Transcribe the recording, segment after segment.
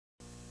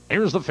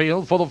Here's the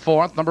field for the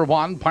fourth. Number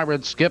 1,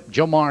 Pirate Skip,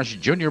 Joe Marsh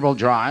Jr. will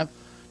drive.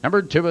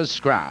 Number 2 is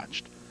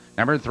Scratched.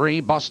 Number 3,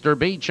 Buster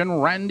Beach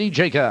and Randy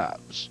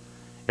Jacobs.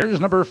 Here's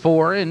number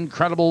 4,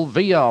 Incredible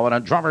VO, and a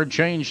driver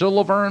change to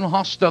Laverne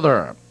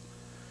Hostetler.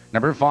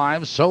 Number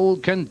 5,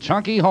 Sold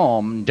Kentucky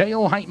Home,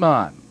 Dale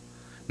Heitman.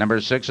 Number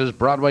 6 is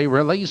Broadway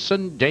Release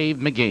and Dave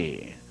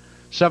McGee.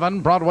 7,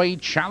 Broadway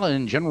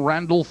Challenge and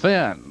Randall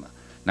Finn.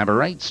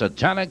 Number 8,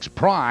 Satanic's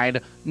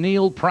Pride,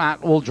 Neil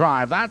Pratt will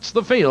drive. That's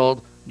the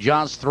field,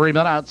 just 3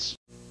 minutes.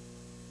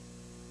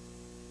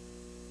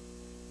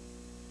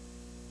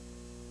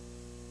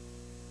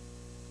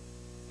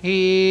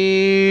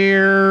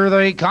 Here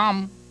they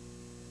come.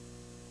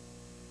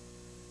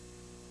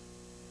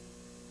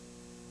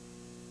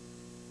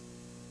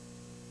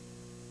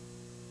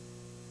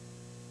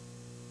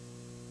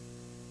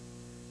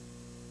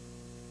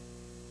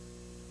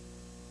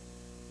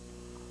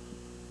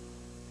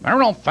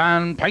 Merrill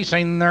fan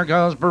pacing. There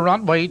goes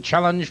Broadway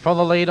Challenge for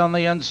the lead on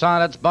the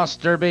inside. It's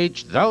Buster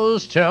Beach.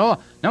 Those two,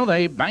 now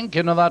they bank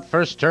into that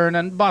first turn,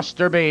 and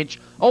Buster Beach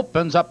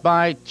opens up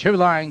by 2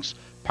 lengths.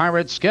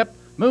 Pirate Skip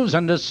moves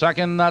into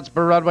second. That's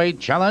Broadway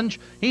Challenge.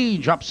 He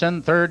drops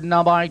in third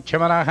now by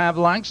 2.5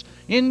 lengths.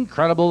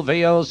 Incredible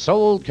VO,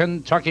 Sold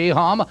Kentucky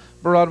Home,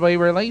 Broadway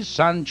Release,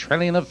 and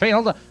trailing the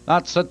field,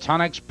 that's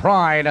Satanic's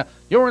Pride.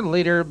 Your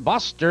leader,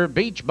 Buster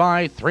Beach,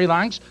 by 3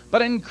 lengths,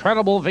 but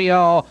Incredible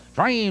VO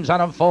drives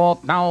out of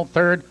fourth, now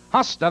third.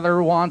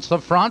 Hostetler wants the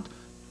front.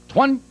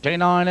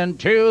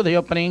 29-2, the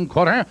opening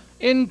quarter.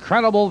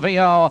 Incredible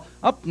VO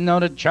up now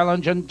to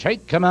challenge and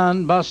take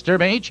command. Buster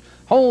Beach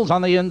holds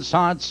on the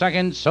inside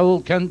second.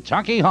 Sold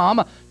Kentucky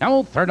Home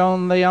now third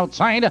on the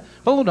outside.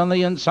 Followed on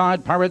the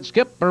inside, Pirate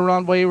Skip,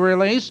 Broadway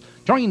Release.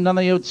 Joined on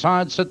the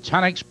outside,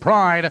 Satanic's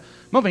Pride.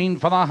 Moving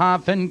for the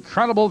half,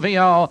 Incredible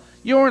VO.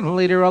 Your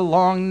leader, a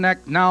long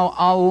neck, now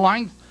a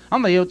length.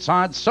 On the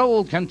outside,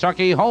 Sold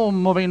Kentucky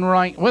Home moving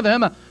right with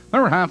him.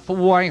 They're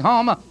halfway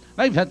home.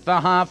 They've hit the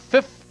half,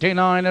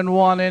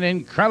 59-1 in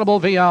Incredible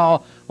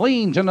VO.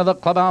 Leans into the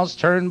clubhouse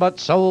turn, but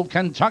Sold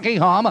Kentucky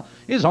Home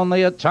is on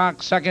the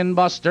attack. Second,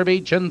 Buster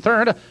Beach in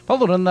third.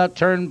 Followed in that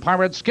turn,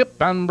 Pirate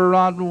Skip and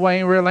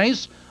Broadway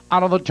Release.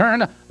 Out of the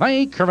turn,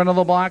 they curve into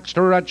the black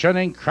stretch, and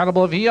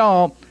Incredible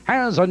VO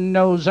has a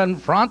nose in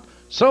front.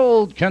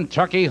 Sold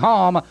Kentucky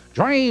Home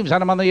drives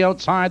at him on the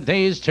outside.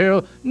 These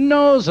two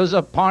noses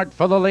apart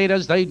for the lead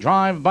as they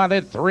drive by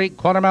the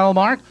 3/4 mile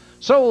mark.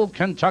 Sold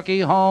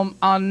Kentucky Home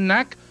on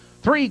neck.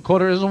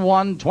 3/4,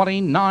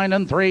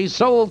 129-3.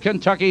 Sold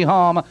Kentucky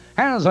Home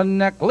has a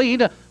neck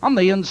lead. On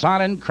the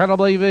inside,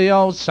 Incredibly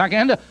VO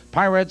second.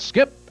 Pirate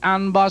Skip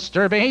and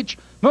Buster Beach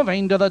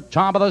moving to the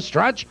top of the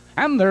stretch,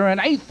 and they're an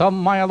eighth a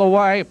mile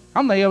away.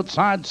 On the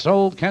outside,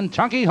 Sold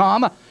Kentucky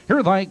Home.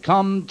 Here they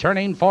come,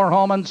 turning for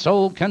home, and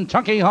Sold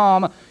Kentucky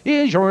Home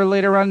is your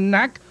leader a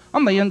neck.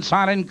 On the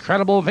inside,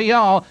 Incredible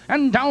VO,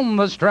 and down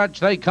the stretch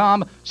they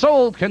come.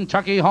 Sold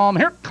Kentucky Home.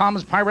 Here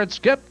comes Pirate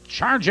Skip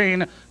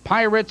charging.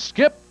 Pirate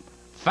Skip,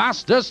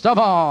 fastest of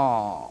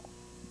all.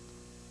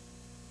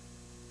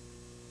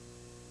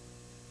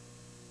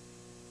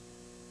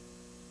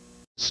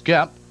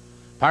 Skip.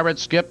 Pirate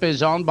Skip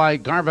is owned by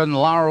Garvin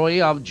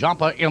Lowry of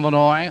Joppa,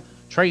 Illinois,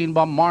 trained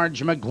by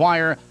Marge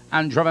McGuire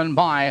and driven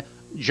by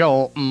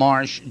Joe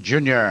Marsh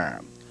Jr.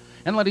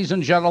 And ladies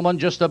and gentlemen,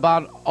 just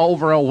about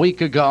over a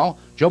week ago,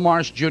 Joe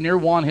Marsh Jr.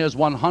 won his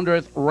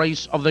 100th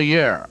race of the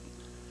year.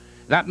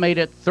 That made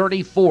it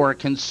 34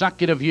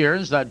 consecutive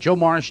years that Joe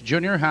Marsh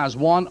Jr. has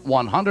won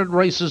 100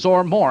 races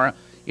or more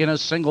in a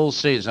single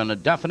season. A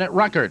definite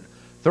record.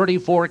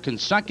 34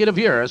 consecutive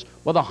years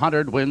with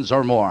 100 wins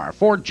or more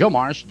for Joe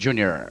Marsh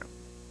Jr.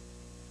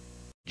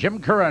 Jim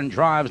Curran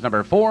drives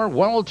number 4,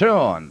 Well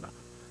Tuned.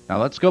 Now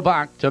let's go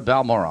back to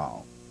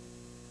Balmoral.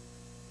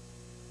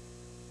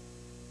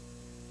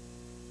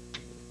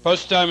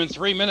 Post time in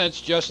 3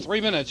 minutes, just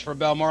 3 minutes for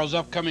Balmoral's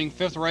upcoming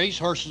 5th race.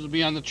 Horses will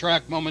be on the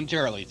track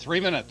momentarily. 3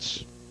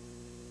 minutes.